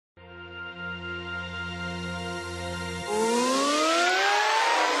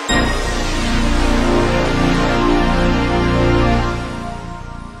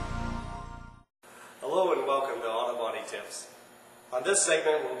On this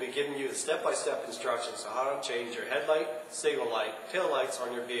segment, we'll be giving you the step-by-step instructions on how to change your headlight, signal light, tail lights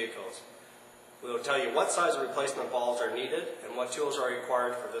on your vehicles. We will tell you what size replacement bulbs are needed and what tools are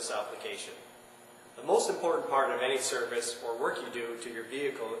required for this application. The most important part of any service or work you do to your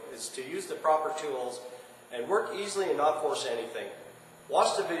vehicle is to use the proper tools and work easily and not force anything.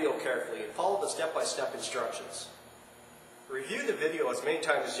 Watch the video carefully and follow the step-by-step instructions. Review the video as many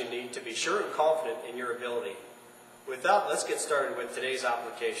times as you need to be sure and confident in your ability. With that, let's get started with today's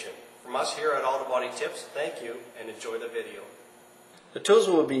application. From us here at Auto Body Tips, thank you and enjoy the video. The tools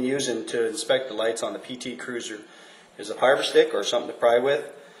we'll be using to inspect the lights on the PT Cruiser is a fiber stick or something to pry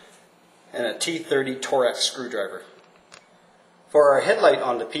with and a T30 Torx screwdriver. For our headlight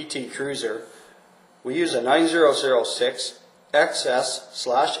on the PT Cruiser, we use a 9006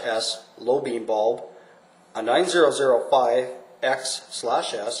 XS/S low beam bulb, a 9005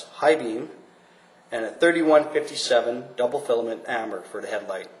 X/S high beam, and a 3157 double filament amber for the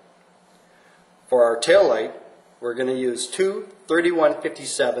headlight. For our tail light, we're going to use two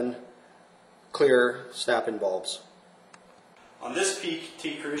 3157 clear snap-in bulbs. On this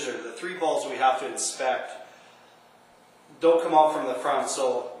PT Cruiser, the three bulbs we have to inspect don't come out from the front,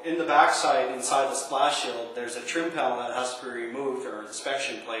 so in the back side, inside the splash shield, there's a trim panel that has to be removed, or an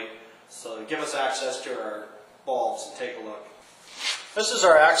inspection plate, so to give us access to our bulbs and take a look. This is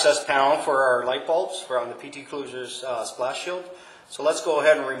our access panel for our light bulbs for on the PT Cruiser's splash shield. So let's go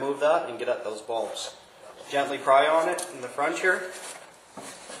ahead and remove that and get at those bulbs. Gently pry on it in the front here.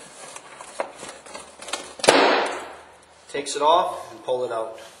 Takes it off and pull it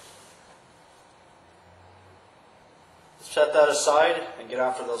out. Set that aside and get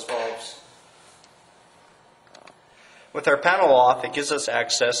after those bulbs. With our panel off, it gives us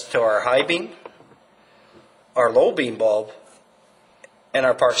access to our high beam, our low beam bulb, and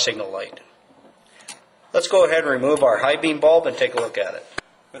our park signal light. Let's go ahead and remove our high beam bulb and take a look at it.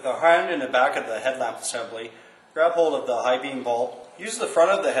 With our hand in the back of the headlamp assembly, grab hold of the high beam bulb, use the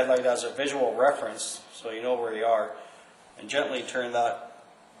front of the headlight as a visual reference so you know where you are, and gently turn that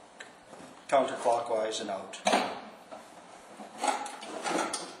counterclockwise and out.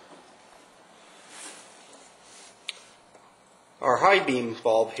 Our high beam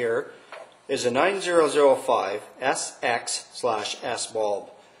bulb here is a 9005 SX/S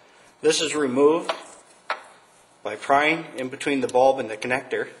bulb. This is removed by prying in between the bulb and the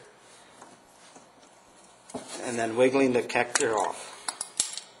connector and then wiggling the connector off.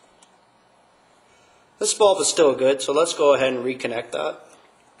 This bulb is still good, so let's go ahead and reconnect that.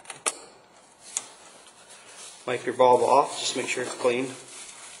 Wipe your bulb off, just make sure it's clean,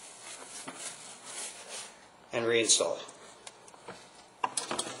 and reinstall.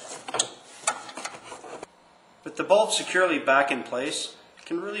 With the bulb securely back in place, it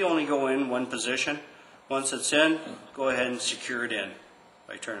can really only go in one position. Once it's in, go ahead and secure it in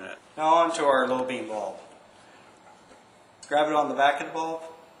by turning it. Now on to our low beam bulb. Grab it on the back of the bulb,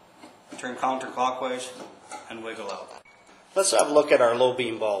 turn counterclockwise, and wiggle out. Let's have a look at our low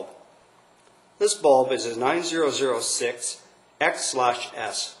beam bulb. This bulb is a 9006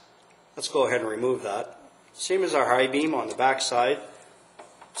 X/S. Let's go ahead and remove that. Same as our high beam on the back side.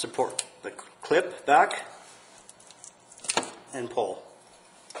 Support the clip back and pull.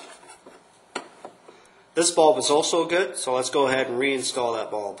 This bulb is also good, so let's go ahead and reinstall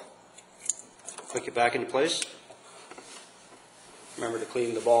that bulb. Click it back into place. Remember to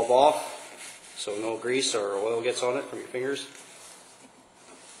clean the bulb off so no grease or oil gets on it from your fingers.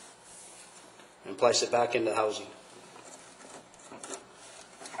 And place it back into the housing.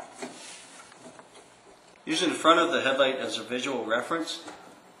 Using the front of the headlight as a visual reference,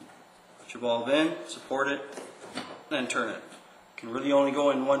 put your bulb in, support it, then turn it. It can really only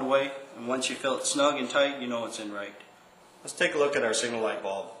go in one way, and once you feel it snug and tight, you know it's in right. Let's take a look at our signal light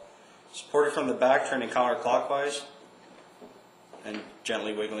bulb. Support it from the back, turning counterclockwise, and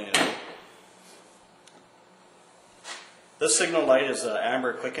gently wiggling it out. This signal light is the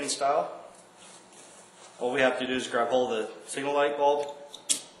amber click-in style. All we have to do is grab hold of the signal light bulb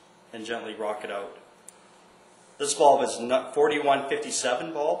and gently rock it out. This bulb is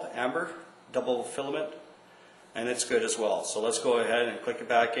 4157 bulb, amber, double filament, and it's good as well. So let's go ahead and click it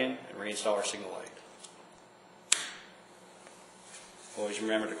back in and reinstall our signal light. Always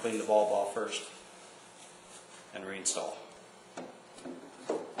remember to clean the bulb off first and reinstall.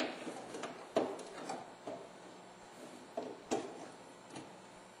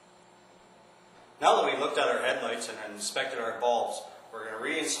 Now that we've looked at our headlights and inspected our bulbs, we're going to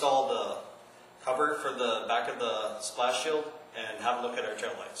reinstall the cover for the back of the splash shield and have a look at our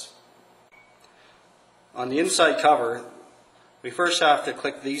tail lights. On the inside cover, we first have to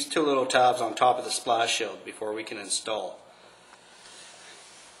click these two little tabs on top of the splash shield before we can install.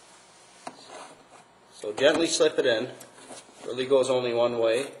 So gently slip it in, really goes only one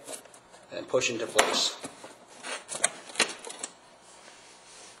way, and push into place.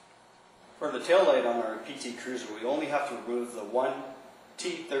 For the tail light on our PT Cruiser, we only have to remove the one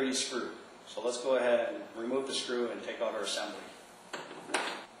T30 screw. So let's go ahead and remove the screw and take out our assembly.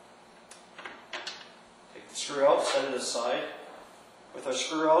 Take the screw out, set it aside. With our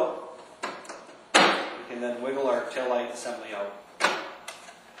screw out, we can then wiggle our tail light assembly out.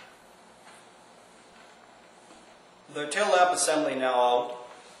 With our tail lamp assembly now out,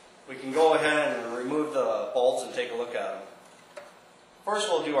 we can go ahead and remove the bolts and take a look at them. First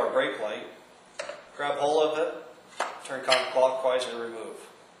we'll do our brake light. Grab hold of it, turn counterclockwise and remove.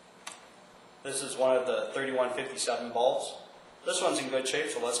 This is one of the 3157 bulbs. This one's in good shape,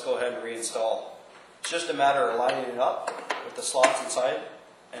 so let's go ahead and reinstall. It's just a matter of lining it up with the slots inside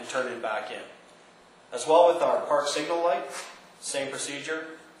and turning it back in. As well with our park signal light, same procedure.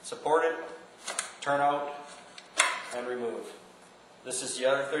 Support it, turn out, and remove. This is the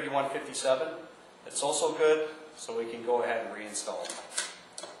other 3157. It's also good, so we can go ahead and reinstall it.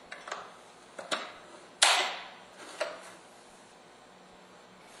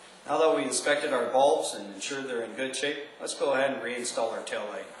 Now that we inspected our bulbs and ensured they're in good shape, let's go ahead and reinstall our tail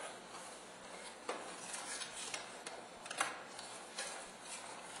light.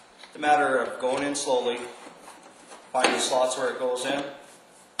 It's a matter of going in slowly, find the slots where it goes in,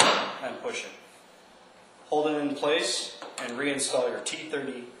 and push it. Hold it in place and reinstall your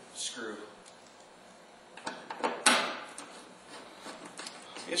T30 screw.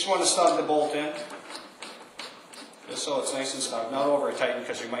 You just want to snug the bolt in, just so it's nice and snug, not over tightened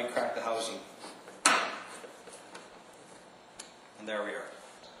because you might crack the housing. And there we are.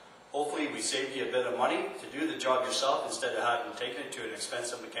 Hopefully we saved you a bit of money to do the job yourself instead of having to take it to an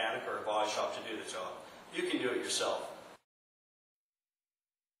expensive mechanic or a body shop to do the job. You can do it yourself.